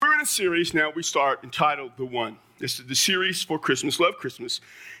in a series now we start entitled The One. This is the series for Christmas, Love Christmas.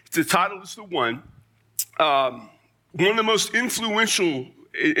 The title is The One. One of the most influential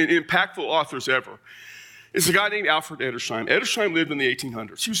and impactful authors ever is a guy named Alfred Edersheim. Edersheim lived in the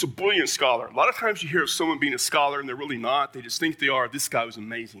 1800s. He was a brilliant scholar. A lot of times you hear of someone being a scholar and they're really not. They just think they are. This guy was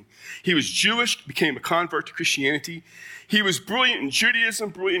amazing. He was Jewish, became a convert to Christianity. He was brilliant in Judaism,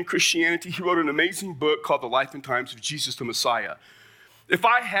 brilliant in Christianity. He wrote an amazing book called The Life and Times of Jesus the Messiah. If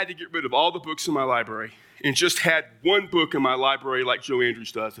I had to get rid of all the books in my library and just had one book in my library like Joe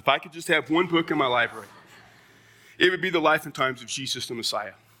Andrews does, if I could just have one book in my library, it would be The Life and Times of Jesus the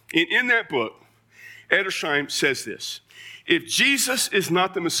Messiah. And in that book, Edersheim says this: if Jesus is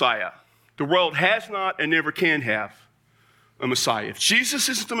not the Messiah, the world has not and never can have a Messiah. If Jesus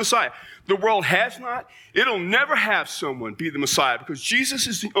isn't the Messiah, the world has not, it'll never have someone be the Messiah, because Jesus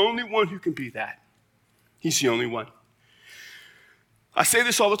is the only one who can be that. He's the only one. I say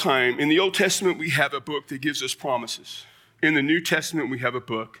this all the time. In the Old Testament, we have a book that gives us promises. In the New Testament, we have a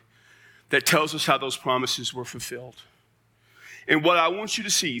book that tells us how those promises were fulfilled. And what I want you to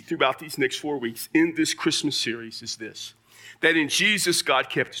see throughout these next 4 weeks in this Christmas series is this: that in Jesus, God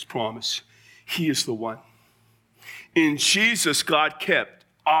kept his promise. He is the one. In Jesus, God kept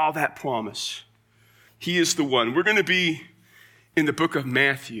all that promise. He is the one. We're going to be in the book of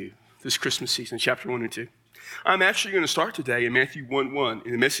Matthew this Christmas season, chapter 1 and 2. I'm actually going to start today in Matthew 1:1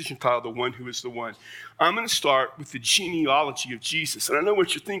 in the message entitled The One Who is the One. I'm going to start with the genealogy of Jesus. And I know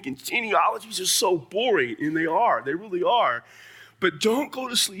what you're thinking. Genealogies are so boring, and they are. They really are. But don't go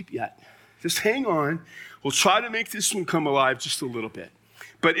to sleep yet. Just hang on. We'll try to make this one come alive just a little bit.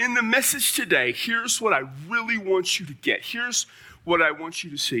 But in the message today, here's what I really want you to get. Here's what I want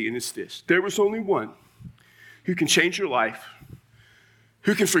you to see, and it's this: there was only one who can change your life,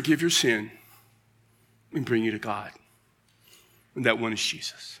 who can forgive your sin, and bring you to God. And that one is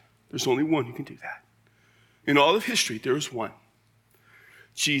Jesus. There's only one who can do that. In all of history, there is one: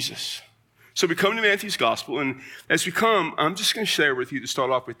 Jesus. So we come to Matthew's gospel, and as we come, I'm just going to share with you to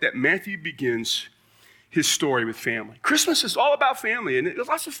start off with that Matthew begins his story with family. Christmas is all about family, and there's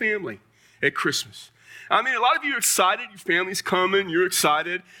lots of family at Christmas. I mean, a lot of you are excited. Your family's coming. You're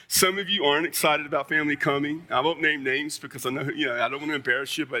excited. Some of you aren't excited about family coming. I won't name names because I know, I don't want to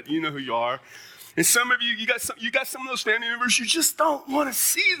embarrass you, but you know who you are. And some of you, you got some of those family members, you just don't want to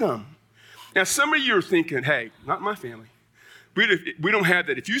see them. Now, some of you are thinking, hey, not my family. We don't have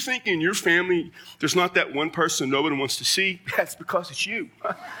that. If you think in your family there's not that one person no one wants to see, that's because it's you.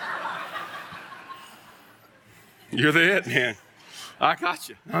 You're the it, man. I got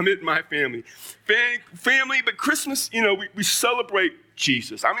you. I'm it in my family. Family, but Christmas, we celebrate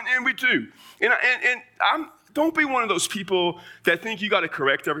Jesus. I mean, and we do. And don't be one of those people that think you got to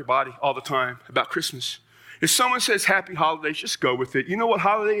correct everybody all the time about Christmas. If someone says happy holidays, just go with it. You know what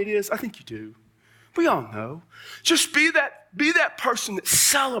holiday it is? I think you do. We all know. Just be that person that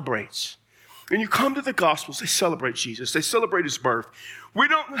celebrates. And you come to the Gospels, they celebrate Jesus. They celebrate his birth. We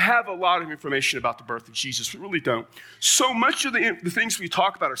don't have a lot of information about the birth of Jesus. We really don't. So much of the things we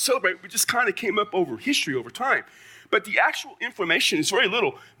talk about or celebrate, we just kind of came up over history, over time. But the actual information is very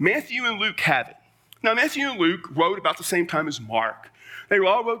little. Matthew and Luke have it. Now, Matthew and Luke wrote about the same time as Mark. They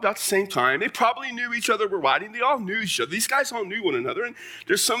all wrote about the same time. They probably knew each other were writing. They all knew each other. These guys all knew one another. And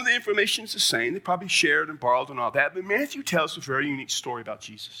there's some of the information is the same. They probably shared and borrowed and all that. But Matthew tells a very unique story about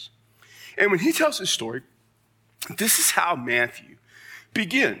Jesus. And when he tells his story, this is how Matthew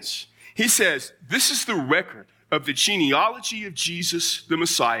begins. He says, this is the record of the genealogy of Jesus, the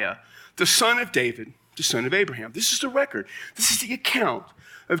Messiah, the son of David, the son of Abraham. This is the record. This is the account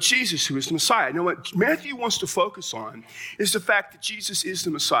of Jesus, who is the Messiah. Now, what Matthew wants to focus on is the fact that Jesus is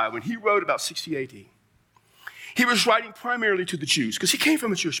the Messiah. When he wrote about 60 AD, he was writing primarily to the Jews because he came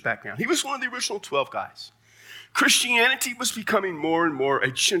from a Jewish background. He was one of the original 12 guys. Christianity was becoming more and more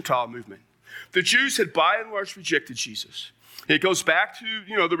a Gentile movement. The Jews had by and large rejected Jesus. It goes back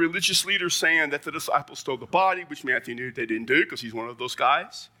to, the religious leaders saying that the disciples stole the body, which Matthew knew they didn't do because he's one of those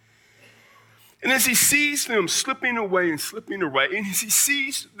guys. And as he sees them slipping away, and as he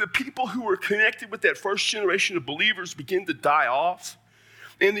sees the people who were connected with that first generation of believers begin to die off,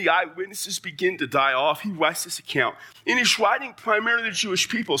 and the eyewitnesses begin to die off, he writes this account. And he's writing primarily to Jewish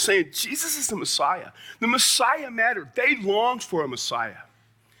people, saying, Jesus is the Messiah. The Messiah mattered. They longed for a Messiah.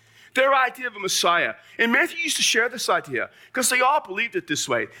 Their idea of a Messiah. And Matthew used to share this idea because they all believed it this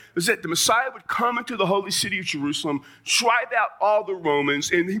way. It was that the Messiah would come into the holy city of Jerusalem, drive out all the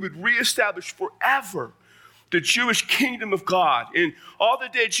Romans, and he would reestablish forever the Jewish kingdom of God. And all the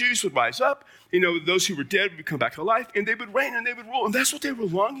dead Jews would rise up. Those who were dead would come back to life, and they would reign and they would rule. And that's what they were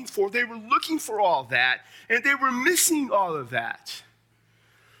longing for. They were looking for all that, and they were missing all of that.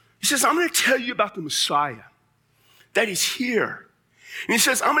 says, I'm going to tell you about the Messiah, that he's here. And he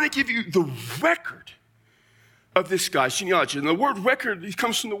says, I'm going to give you the record of this guy's genealogy. And the word record, it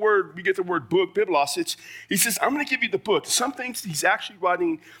comes from the word, we get the word book, biblos. He says, I'm going to give you the book. Some things he's actually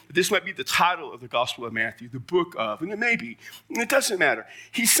writing, this might be the title of the Gospel of Matthew, the book of, and it may be. And it doesn't matter.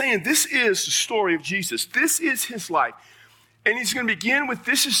 He's saying this is the story of Jesus. This is his life. And he's going to begin with,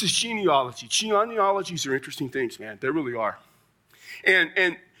 this is his genealogy. Genealogies are interesting things, man. They really are.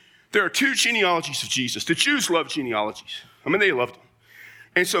 And there are two genealogies of Jesus. The Jews love genealogies. I mean, they loved them.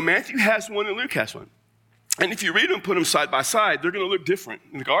 And so Matthew has one and Luke has one. And if you read them, put them side by side, they're going to look different,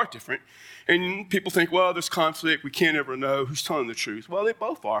 and they are different. And people think, well, there's conflict. We can't ever know who's telling the truth. Well, they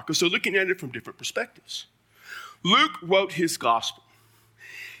both are, because they're looking at it from different perspectives. Luke wrote his gospel.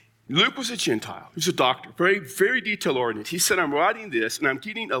 Luke was a Gentile. He was a doctor, very, very detail-oriented. He said, I'm writing this, and I'm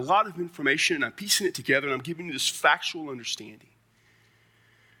getting a lot of information, and I'm piecing it together, and I'm giving you this factual understanding.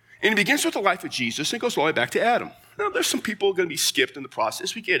 And it begins with the life of Jesus, and it goes all the way back to Adam. Now, there's some people going to be skipped in the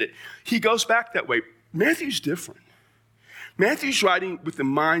process. We get it. He goes back that way. Matthew's different. Matthew's writing with the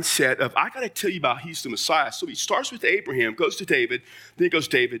mindset of, I got to tell you about he's the Messiah. So he starts with Abraham, goes to David, then goes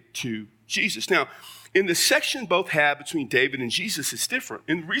David to Jesus. Now, in the section both have between David and Jesus, it's different.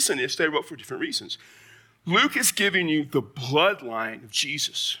 And the reason is they wrote for different reasons. Luke is giving you the bloodline of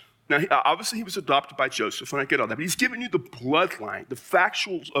Jesus. Now, obviously he was adopted by Joseph, and I get all that, but he's giving you the bloodline, the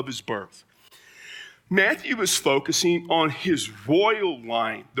factuals of his birth. Matthew is focusing on his royal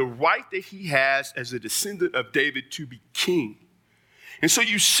line, the right that he has as a descendant of David to be king. And so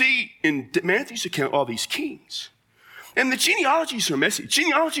you see in Matthew's account all these kings. And the genealogies are messy.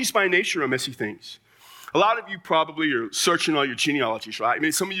 Genealogies by nature are messy things. A lot of you probably are searching all your genealogies, right? I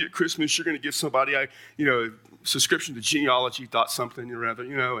mean, some of you at Christmas, you're going to give somebody a subscription to genealogy something or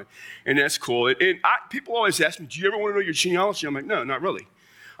other, and that's cool. And people always ask me, do you ever want to know your genealogy? I'm like, no, not really.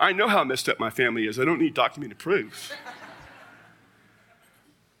 I know how messed up my family is. I don't need documented proof.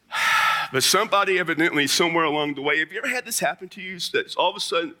 But somebody evidently somewhere along the way, have you ever had this happen to you? That all of a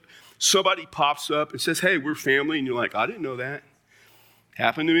sudden somebody pops up and says, hey, we're family. And you're like, I didn't know that.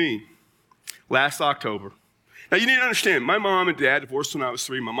 Happened to me last October. Now you need to understand, my mom and dad divorced when I was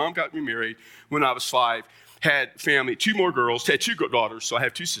 3. My mom got remarried when I was 5, had family, 2 more girls, had 2 daughters. So I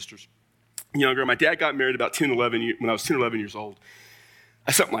have 2 sisters, younger. My dad got married about when I was 10, 11 years old.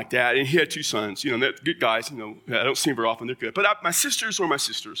 Something like that. And he had 2 sons. They're good guys. I don't see them very often. They're good. But my sisters were my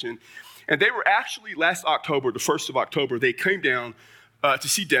sisters. And they were actually last October, the 1st of October, they came down to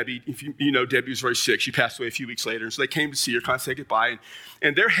see Debbie. If you know, Debbie was very sick. She passed away a few weeks later. And so they came to see her, kind of say goodbye.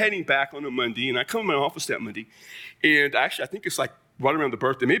 And they're heading back on a Monday. And I come in my office that Monday. And actually, I think it's like right around the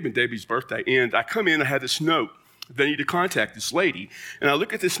birthday. It may have been Debbie's birthday. And I come in, I had this note that I need to contact this lady. And I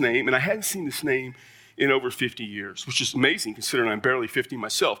look at this name, and I hadn't seen this name in over 50 years, which is amazing considering I'm barely 50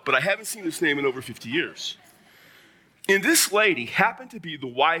 myself, but I haven't seen this name in over 50 years. And this lady happened to be the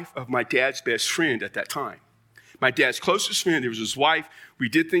wife of my dad's best friend at that time. My dad's closest friend, there was his wife. We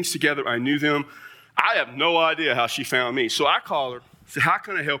did things together. I knew them. I have no idea how she found me. So I call her, said, how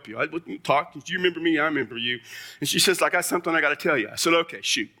can I help you? I talk. Do you remember me? I remember you. And she says, I got something I got to tell you. I said, okay,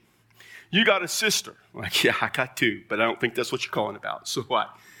 shoot. You got a sister. I'm like, yeah, I got 2, but I don't think that's what you're calling about. So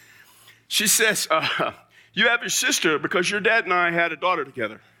what? She says, you have your sister because your dad and I had a daughter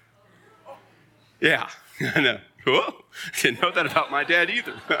together. Yeah, I know. Whoa, didn't know that about my dad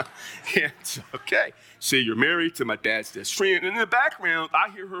either. Yeah, it's okay. See, you're married to my dad's best friend. And in the background, I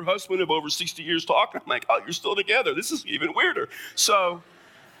hear her husband of over 60 years talking. I'm like, oh, you're still together. This is even weirder. So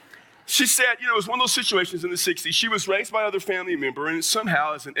she said, it was one of those situations in the 60s. She was raised by another family member, and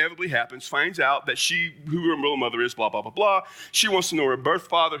somehow, as inevitably happens, finds out that who her real mother is, blah, blah, blah, blah. She wants to know her birth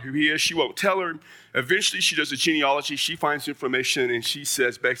father, who he is. She won't tell her. Eventually, she does a genealogy. She finds information, and she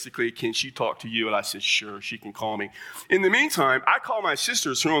says, basically, can she talk to you? And I said, sure, she can call me. In the meantime, I call my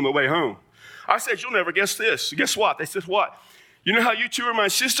sisters who are on the way home. I said, you'll never guess this. Guess what? They said, what? You know how you 2 are my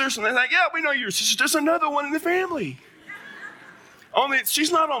sisters? And they're like, yeah, we know you're sisters. There's another one in the family. Only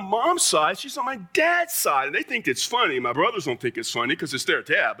she's not on mom's side, she's on my dad's side. And they think it's funny. My brothers don't think it's funny because it's their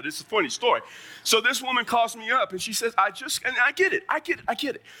dad, but it's a funny story. So this woman calls me up and she says, and I get it.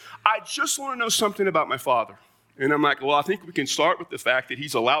 I just want to know something about my father. And I'm like, well, I think we can start with the fact that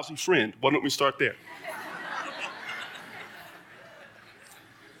he's a lousy friend. Why don't we start there?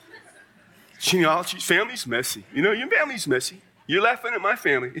 Genealogy, family's messy. Your family's messy. You're laughing at my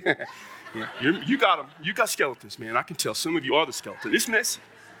family. Yeah, you got them. You got skeletons, man. I can tell some of you are the skeleton. It's messy.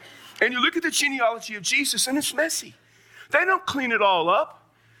 And you look at the genealogy of Jesus, and it's messy. They don't clean it all up.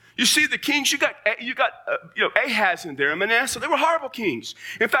 You see the kings, you got Ahaz in there and Manasseh. They were horrible kings.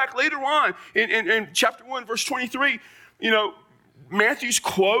 In fact, later on in chapter 1, verse 23, Matthew's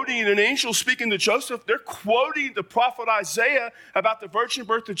quoting an angel speaking to Joseph. They're quoting the prophet Isaiah about the virgin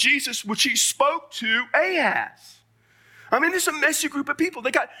birth of Jesus, which he spoke to Ahaz. I mean, it's a messy group of people.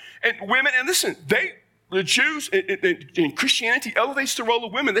 They got, and women, and listen, the Jews in Christianity elevates the role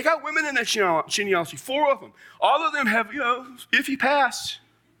of women. They got women in that genealogy, 4 of them. All of them have, iffy past.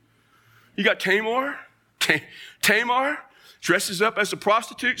 You got Tamar. Tamar dresses up as a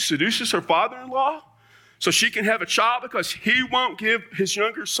prostitute, seduces her father-in-law so she can have a child because he won't give his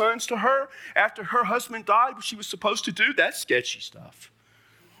younger sons to her after her husband died, which she was supposed to do. That's sketchy stuff.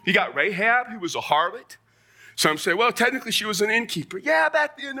 You got Rahab, who was a harlot. Some say, well, technically she was an innkeeper. Yeah,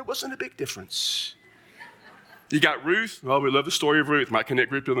 back then it wasn't a big difference. You got Ruth. Well, we love the story of Ruth. My Connect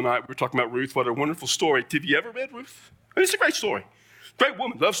group the other night, we were talking about Ruth. What a wonderful story. Have you ever read Ruth? I mean, it's a great story. Great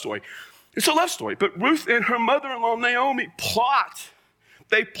woman, love story. It's a love story. But Ruth and her mother-in-law, Naomi,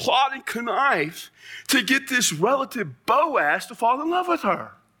 They plot and connive to get this relative Boaz to fall in love with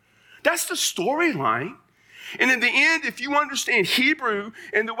her. That's the storyline. And in the end, if you understand Hebrew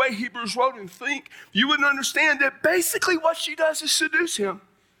and the way Hebrews wrote and think, you would understand that basically what she does is seduce him.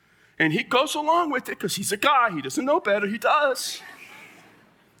 And he goes along with it because he's a guy. He doesn't know better. He does.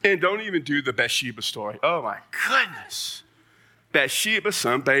 And don't even do the Bathsheba story. Oh, my goodness. Bathsheba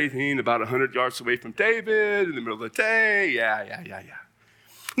sunbathing about 100 yards away from David in the middle of the day. Yeah.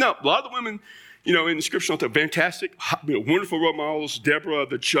 Now, a lot of the women, in the scripture, they're fantastic, wonderful role models. Deborah,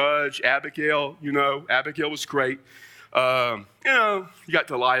 the judge, Abigail, Abigail was great. You got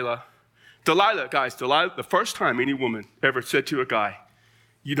Delilah. Delilah, the first time any woman ever said to a guy,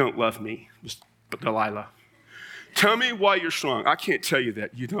 you don't love me, was Delilah. Tell me why you're strong. I can't tell you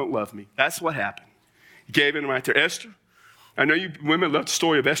that. You don't love me. That's what happened. He gave in right there. Esther, I know you women love the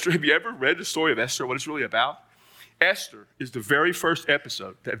story of Esther. Have you ever read the story of Esther, what it's really about? Esther is the very first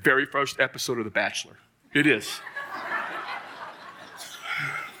episode of The Bachelor. It is.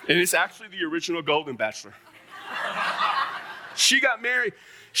 And it's actually the original Golden Bachelor. She got married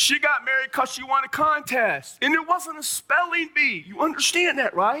because she won a contest. And it wasn't a spelling bee. You understand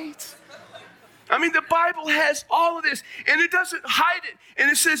that, right? I mean, the Bible has all of this, and it doesn't hide it.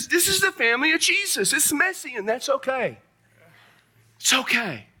 And it says, this is the family of Jesus. It's messy, and that's okay. It's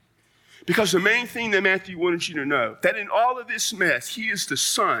okay. Because the main thing that Matthew wanted you to know, that in all of this mess, he is the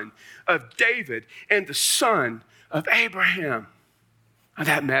son of David and the son of Abraham. And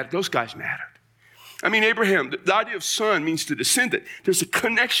that mattered. Those guys mattered. I mean, Abraham, the idea of son means the descendant. There's a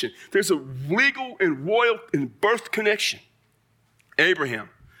connection. There's a legal and royal and birth connection. Abraham.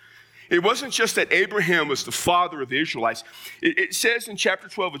 It wasn't just that Abraham was the father of the Israelites. It says in chapter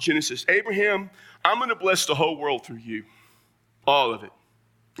 12 of Genesis, Abraham, I'm going to bless the whole world through you. All of it.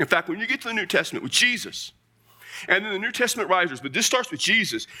 In fact, when you get to the New Testament with Jesus, and then the New Testament writers, but this starts with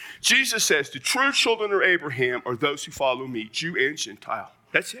Jesus. Jesus says, the true children of Abraham are those who follow me, Jew and Gentile.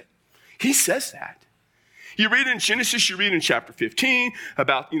 That's it. He says that. You read in Genesis, you read in chapter 15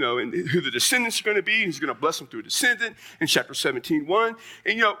 about, and who the descendants are going to be. He's going to bless them through a descendant in chapter 17:1.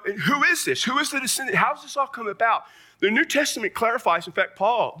 And, who is this? Who is the descendant? How does this all come about? The New Testament clarifies, in fact,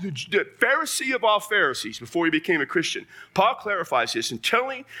 Paul, the Pharisee of all Pharisees before he became a Christian, Paul clarifies this in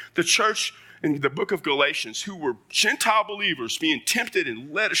telling the church in the book of Galatians, who were Gentile believers being tempted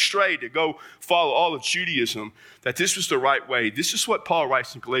and led astray to go follow all of Judaism, that this was the right way. This is what Paul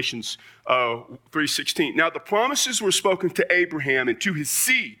writes in Galatians 3:16. Now, the promises were spoken to Abraham and to his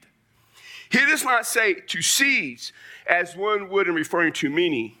seed. He does not say to seeds as one would in referring to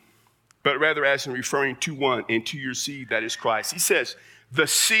many, but rather as in referring to one and to your seed, that is Christ. He says the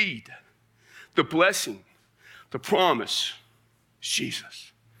seed, the blessing, the promise is Jesus.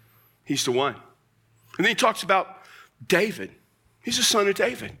 He's the one. And then he talks about David. He's the son of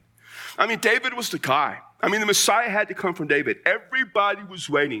David. I mean, David was the guy. I mean, the Messiah had to come from David. Everybody was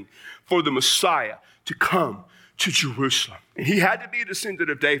waiting for the Messiah to come to Jerusalem. And he had to be a descendant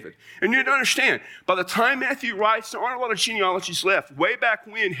of David. And you need to understand, by the time Matthew writes, there aren't a lot of genealogies left. Way back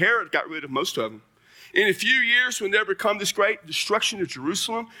when, Herod got rid of most of them. In a few years, when there become this great destruction of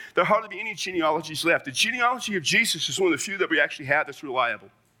Jerusalem, there'll hardly be any genealogies left. The genealogy of Jesus is one of the few that we actually have that's reliable.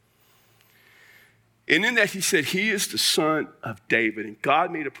 And in that, he said, he is the son of David. And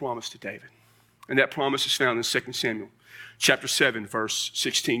God made a promise to David. And that promise is found in 2 Samuel chapter 7, verse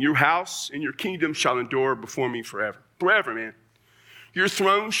 16. Your house and your kingdom shall endure before me forever. Forever, man. Your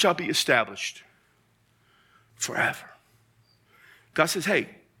throne shall be established forever. God says, hey,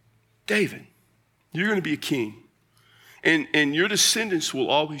 David, you're going to be a king. And your descendants will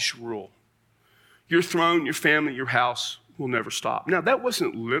always rule. Your throne, your family, your house will never stop. Now, that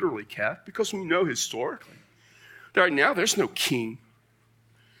wasn't literally kept because we know historically. Right now, there's no king.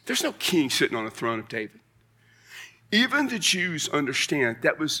 There's no king sitting on the throne of David. Even the Jews understand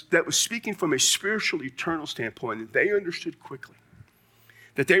that was speaking from a spiritual, eternal standpoint, and they understood quickly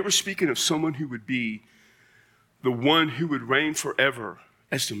that they were speaking of someone who would be the one who would reign forever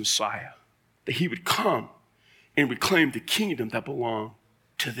as the Messiah, that he would come and reclaim the kingdom that belonged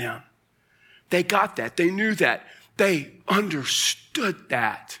to them. They got that. They knew that. They understood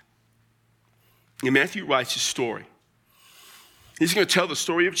that. And Matthew writes his story. He's going to tell the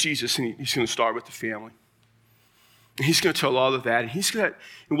story of Jesus, and he's going to start with the family. And he's going to tell all of that.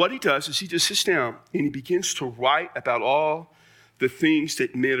 And what he does is he just sits down and he begins to write about all the things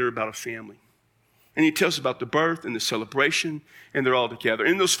that matter about a family. And he tells about the birth and the celebration, and they're all together.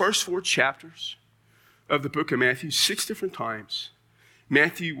 In those first 4 chapters of the book of Matthew, 6 different times,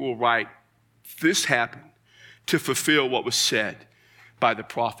 Matthew will write, this happened to fulfill what was said by the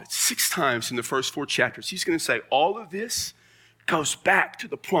prophets. 6 times in the first 4 chapters, he's going to say, all of this goes back to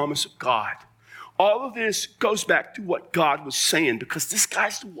the promise of God. All of this goes back to what God was saying, because this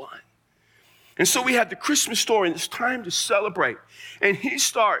guy's the one. And so we have the Christmas story, and it's time to celebrate. And he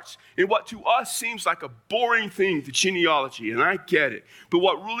starts in what to us seems like a boring thing, the genealogy, and I get it. But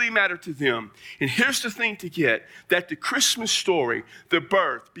what really mattered to them, and here's the thing to get, that the Christmas story, the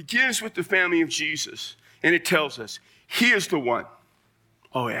birth, begins with the family of Jesus. And it tells us, he is the one.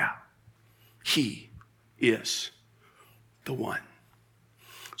 Oh yeah, he is the one.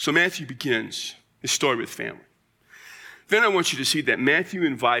 So Matthew begins his story with family. Then I want you to see that Matthew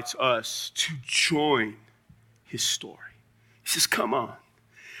invites us to join his story. He says, come on.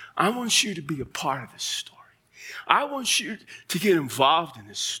 I want you to be a part of this story. I want you to get involved in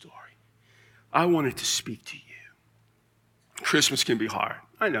this story. I want it to speak to you. Christmas can be hard.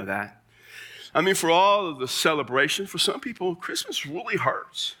 I know that. I mean, for all of the celebration, for some people, Christmas really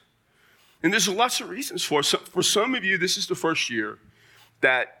hurts. And there's lots of reasons for it. For some of you, this is the first year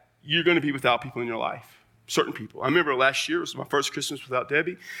that you're going to be without people in your life. Certain people. I remember last year, it was my first Christmas without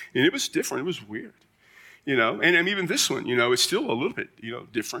Debbie, and it was different. It was weird, and even this one, it's still a little bit,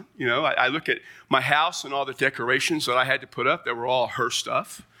 different. I look at my house and all the decorations that I had to put up that were all her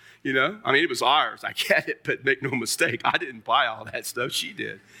stuff, I mean, it was ours. I get it, but make no mistake, I didn't buy all that stuff. She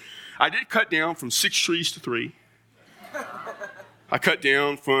did. I did cut down from 6 trees to 3. I cut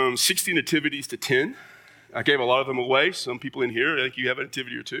down from 60 nativities to 10. I gave a lot of them away. Some people in here, I think you have a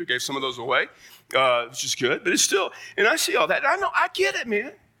nativity or 2, gave some of those away, which is good. But it's still, and I see all that. I get it,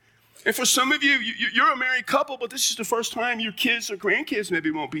 man. And for some of you, you're a married couple, but this is the first time your kids or grandkids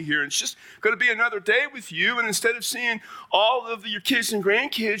maybe won't be here. And it's just going to be another day with you. And instead of seeing all of your kids and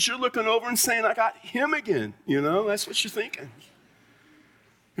grandkids, you're looking over and saying, I got him again. That's what you're thinking.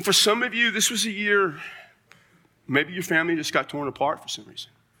 And for some of you, this was a year, maybe your family just got torn apart for some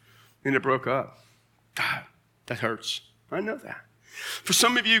reason. And it broke up. God, that hurts. I know that. For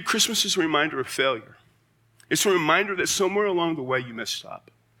some of you, Christmas is a reminder of failure. It's a reminder that somewhere along the way you messed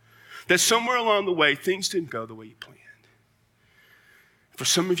up. That somewhere along the way things didn't go the way you planned. For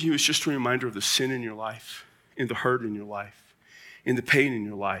some of you, it's just a reminder of the sin in your life, and the hurt in your life, and the pain in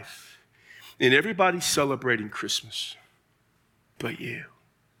your life. And everybody's celebrating Christmas but you.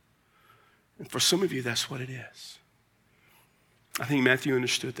 And for some of you, that's what it is. I think Matthew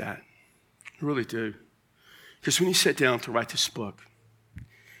understood that. I really do. Because when he sat down to write this book,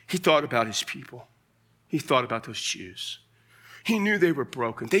 he thought about his people. He thought about those Jews. He knew they were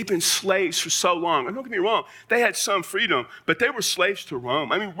broken. They'd been slaves for so long. And don't get me wrong, they had some freedom, but they were slaves to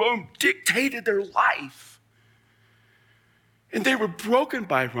Rome. I mean, Rome dictated their life. And they were broken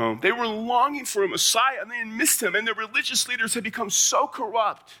by Rome. They were longing for a Messiah, and they missed him. And their religious leaders had become so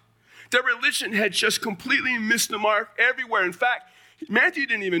corrupt. Their religion had just completely missed the mark everywhere. In fact, Matthew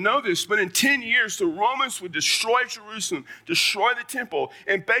didn't even know this, but in 10 years, the Romans would destroy Jerusalem, destroy the temple,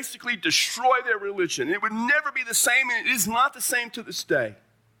 and basically destroy their religion. It would never be the same, and it is not the same to this day.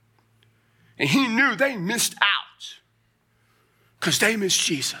 And he knew they missed out because they missed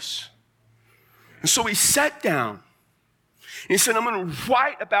Jesus. And so he sat down, and he said, I'm going to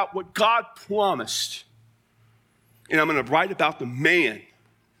write about what God promised, and I'm going to write about the man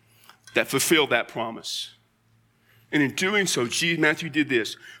that fulfilled that promise. And in doing so, Matthew did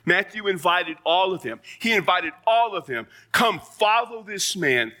this. Matthew invited all of them. He invited all of them. Come follow this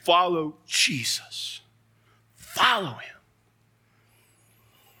man. Follow Jesus. Follow him.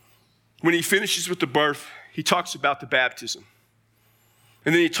 When he finishes with the birth, he talks about the baptism.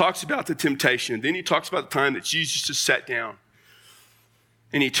 And then he talks about the temptation. Then he talks about the time that Jesus just sat down.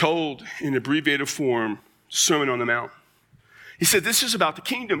 And he told in abbreviated form, Sermon on the Mount. He said, this is about the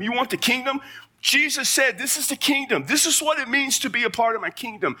kingdom. You want the kingdom? Jesus said, this is the kingdom. This is what it means to be a part of my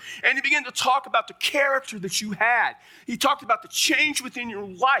kingdom. And he began to talk about the character that you had. He talked about the change within your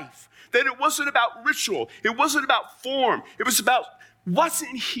life, that it wasn't about ritual. It wasn't about form. It was about what's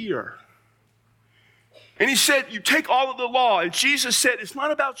in here. And he said, you take all of the law. And Jesus said, it's not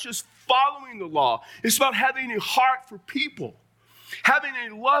about just following the law. It's about having a heart for people, having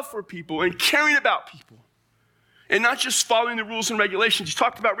a love for people, and caring about people. And not just following the rules and regulations. He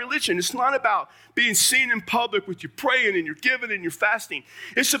talked about religion. It's not about being seen in public with your praying and your giving and your fasting.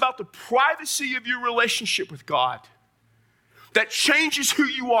 It's about the privacy of your relationship with God that changes who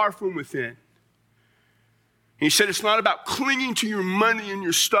you are from within. And he said it's not about clinging to your money and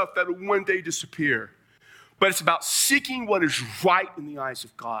your stuff that will one day disappear, but it's about seeking what is right in the eyes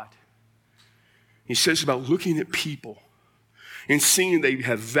of God. He says it's about looking at people and seeing they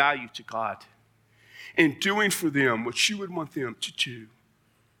have value to God, and doing for them what you would want them to do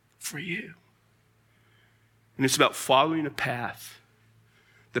for you. And it's about following a path,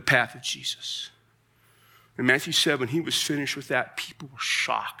 the path of Jesus. In Matthew 7, he was finished with that. People were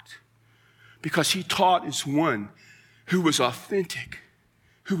shocked because he taught as one who was authentic,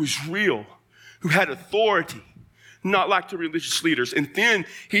 who was real, who had authority, not like the religious leaders. And then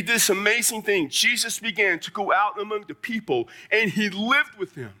he did this amazing thing. Jesus began to go out among the people, and he lived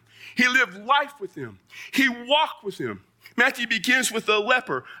with them. He lived life with them. He walked with them. Matthew begins with a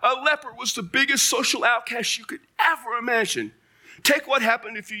leper. A leper was the biggest social outcast you could ever imagine. Take what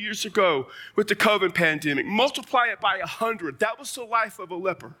happened a few years ago with the COVID pandemic. Multiply it by 100. That was the life of a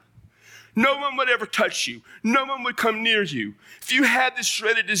leper. No one would ever touch you. No one would come near you. If you had this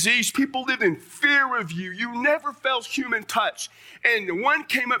dreaded disease, people lived in fear of you. You never felt human touch. And one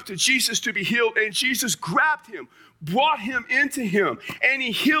came up to Jesus to be healed, and Jesus grabbed him, brought him into him, and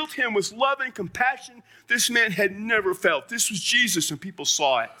he healed him with love and compassion this man had never felt. This was Jesus, and people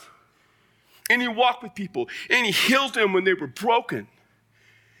saw it. And he walked with people, and he healed them when they were broken.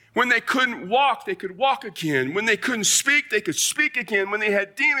 When they couldn't walk, they could walk again. When they couldn't speak, they could speak again. When they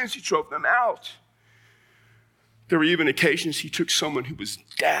had demons, he drove them out. There were even occasions he took someone who was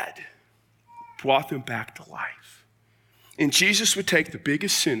dead, brought them back to life. And Jesus would take the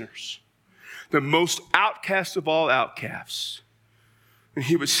biggest sinners, the most outcast of all outcasts, and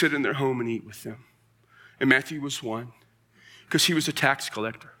he would sit in their home and eat with them. And Matthew was one, because he was a tax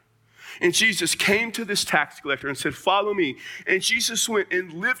collector. And Jesus came to this tax collector and said, follow me. And Jesus went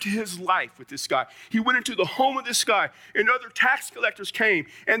and lived his life with this guy. He went into the home of this guy, and other tax collectors came,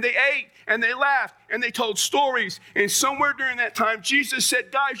 and they ate, and they laughed, and they told stories. And somewhere during that time, Jesus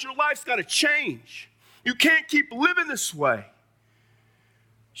said, guys, your life's got to change. You can't keep living this way.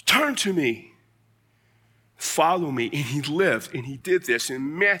 Turn to me. Follow me. And he lived, and he did this.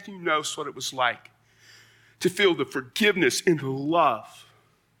 And Matthew knows what it was like to feel the forgiveness and the love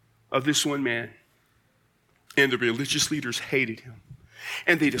of this one man. And the religious leaders hated him,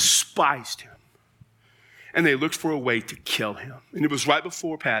 and they despised him, and they looked for a way to kill him. And it was right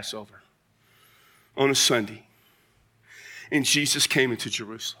before Passover on a Sunday, and Jesus came into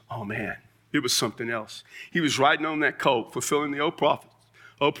Jerusalem. Oh man, it was something else. He was riding on that colt, fulfilling the old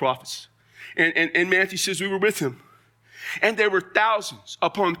prophets. And Matthew says we were with him. And there were thousands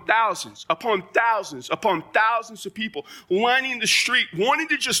upon thousands upon thousands upon thousands of people lining the street, wanting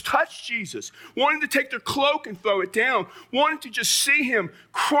to just touch Jesus, wanting to take their cloak and throw it down, wanting to just see him,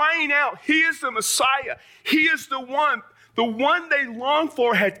 crying out, he is the Messiah. He is the one they longed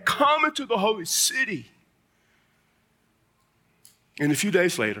for had come into the holy city. And a few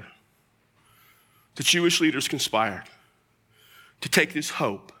days later, the Jewish leaders conspired to take this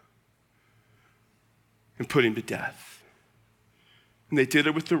hope and put him to death. And they did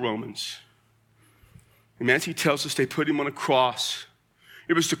it with the Romans. And Matthew tells us they put him on a cross.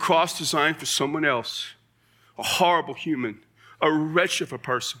 It was the cross designed for someone else, a horrible human, a wretch of a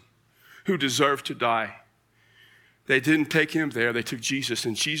person who deserved to die. They didn't take him there. They took Jesus,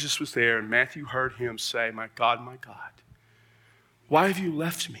 and Jesus was there, and Matthew heard him say, my God, why have you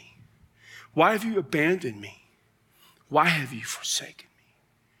left me? Why have you abandoned me? Why have you forsaken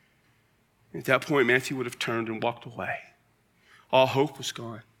me? At that point, Matthew would have turned and walked away. All hope was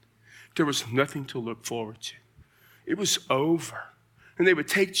gone. There was nothing to look forward to. It was over. And they would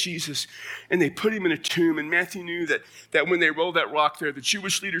take Jesus and they put him in a tomb. And Matthew knew that when they rolled that rock there, the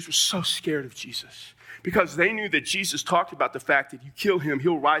Jewish leaders were so scared of Jesus because they knew that Jesus talked about the fact that you kill him,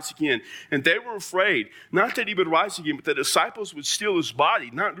 he'll rise again. And they were afraid, not that he would rise again, but the disciples would steal his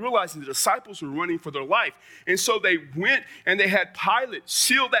body, not realizing the disciples were running for their life. And so they went and they had Pilate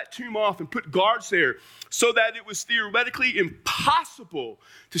seal that tomb off and put guards there so that it was theoretically impossible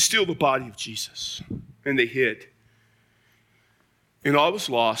to steal the body of Jesus. And they hid. And all was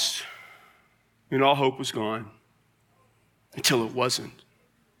lost, and all hope was gone, until it wasn't.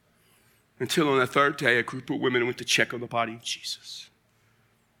 Until on the third day, a group of women went to check on the body of Jesus.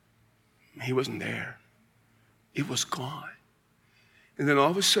 He wasn't there. It was gone. And then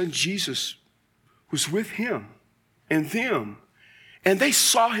all of a sudden, Jesus was with him and them, and they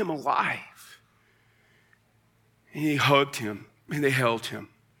saw him alive. And he hugged him, and they held him,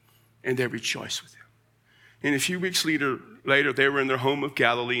 and they rejoiced with him. And a few weeks later, they were in their home of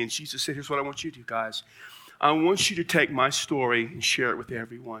Galilee, and Jesus said, here's what I want you to do, guys. I want you to take my story and share it with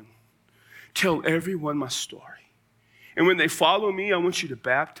everyone. Tell everyone my story. And when they follow me, I want you to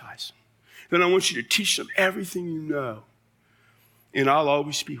baptize them. Then I want you to teach them everything you know. And I'll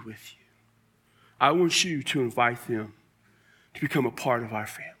always be with you. I want you to invite them to become a part of our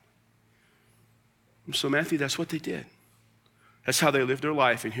family. And so, Matthew, that's what they did. That's how they lived their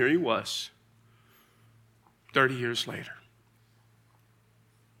life. And here he was, 30 years later.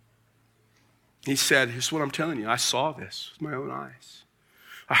 He said, here's what I'm telling you. I saw this with my own eyes.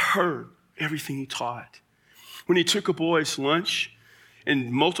 I heard everything he taught. When he took a boy's lunch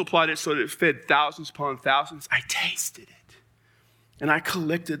and multiplied it so that it fed thousands upon thousands, I tasted it. And I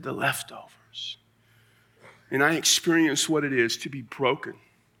collected the leftovers. And I experienced what it is to be broken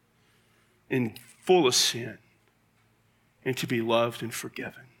and full of sin and to be loved and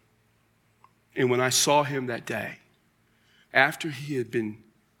forgiven. And when I saw him that day, after he had been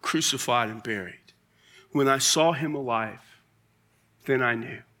crucified and buried, when I saw him alive, then I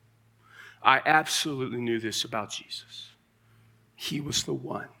knew. I absolutely knew this about Jesus. He was the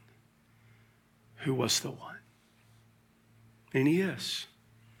one who was the one. And he is.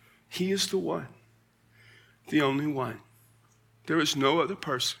 He is the one. The only one. There is no other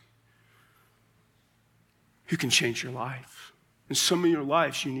person who can change your life. In some of your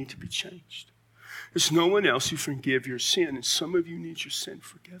lives, you need to be changed. There's no one else who can forgive your sin, and some of you need your sin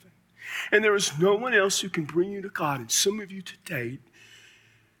forgiven. And there is no one else who can bring you to God, and some of you today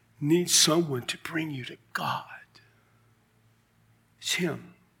need someone to bring you to God. It's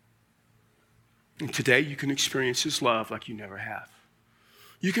him. And today you can experience his love like you never have.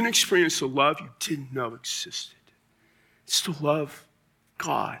 You can experience a love you didn't know existed. It's the love of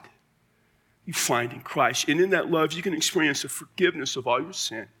God you find in Christ. And in that love, you can experience the forgiveness of all your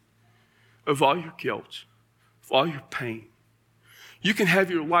sin, of all your guilt, of all your pain. You can have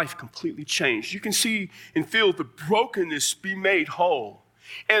your life completely changed. You can see and feel the brokenness be made whole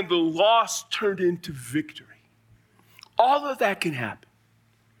and the loss turned into victory. All of that can happen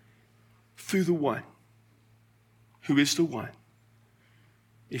through the one who is the one,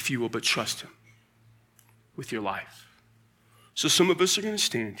 if you will but trust him with your life. So some of us are going to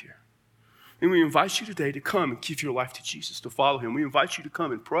stand here. And we invite you today to come and give your life to Jesus, to follow him. We invite you to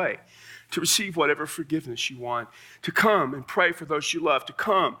come and pray, to receive whatever forgiveness you want, to come and pray for those you love, to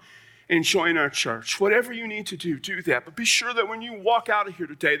come and join our church. Whatever you need to do, do that. But be sure that when you walk out of here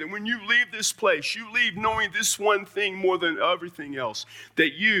today, that when you leave this place, you leave knowing this one thing more than everything else,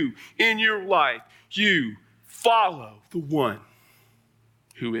 that you, in your life, you follow the one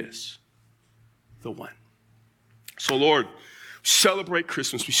who is the one. So, Lord, celebrate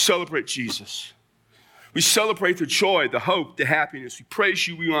Christmas. We celebrate Jesus. We celebrate the joy, the hope, the happiness. We praise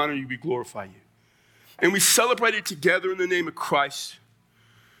you, we honor you, we glorify you. And we celebrate it together in the name of Christ.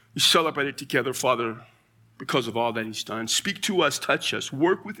 We celebrate it together, Father, because of all that he's done. Speak to us, touch us,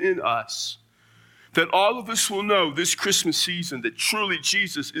 work within us, that all of us will know this Christmas season that truly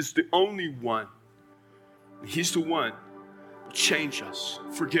Jesus is the only one. He's the one who change us,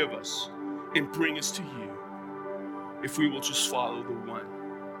 forgive us, and bring us to you if we will just follow the one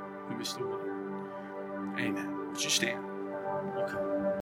who is the one. Amen. Would you stand?